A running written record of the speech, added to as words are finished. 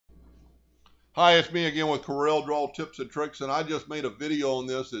Hi, it's me again with Corel Draw Tips and Tricks, and I just made a video on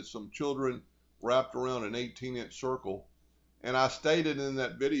this. It's some children wrapped around an 18-inch circle, and I stated in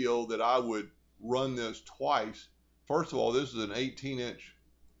that video that I would run this twice. First of all, this is an 18-inch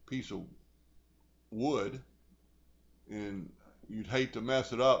piece of wood, and you'd hate to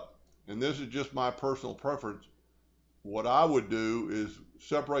mess it up. And this is just my personal preference. What I would do is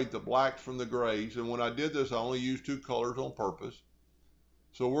separate the blacks from the grays, and when I did this, I only used two colors on purpose.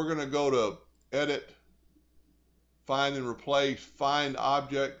 So we're going to go to Edit, Find and Replace, Find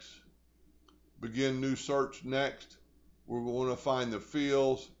Objects, Begin New Search next. We're going to find the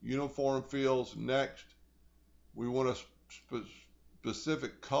fields, Uniform Fields next. We want a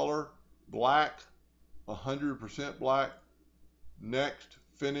specific color, black, 100% black. Next,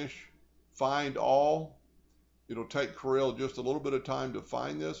 Finish, Find All. It'll take Corel just a little bit of time to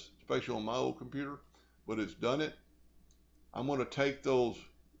find this, especially on my old computer, but it's done it. I'm going to take those,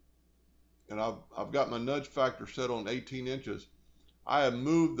 and I've got my nudge factor set on 18 inches. I have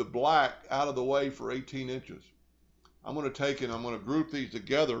moved the black out of the way for 18 inches. I'm going to take and I'm going to group these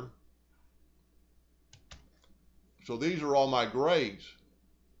together. So these are all my grays.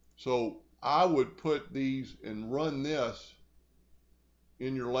 So I would put these and run this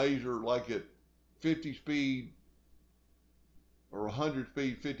in your laser like at 50 speed or 100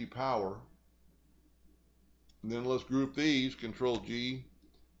 speed, 50 power. And then let's group these, Control G.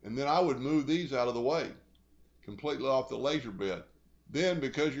 And then I would move these out of the way, completely off the laser bed. Then,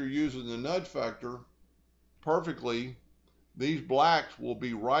 because you're using the nudge factor perfectly, these blacks will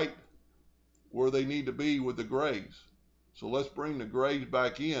be right where they need to be with the grays. So let's bring the grays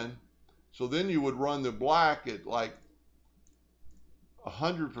back in. So then you would run the black at like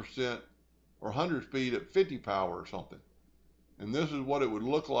 100% or 100 speed at 50 power or something. And this is what it would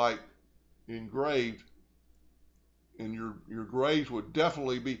look like engraved. And your grays would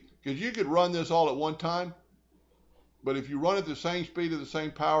definitely be, because you could run this all at one time, but if you run at the same speed at the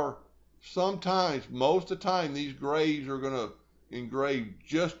same power, sometimes, most of the time, these grays are going to engrave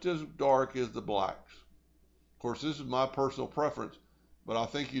just as dark as the blacks. Of course, this is my personal preference, but I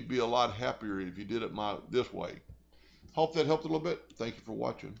think you'd be a lot happier if you did it this way. Hope that helped a little bit. Thank you for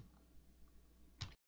watching.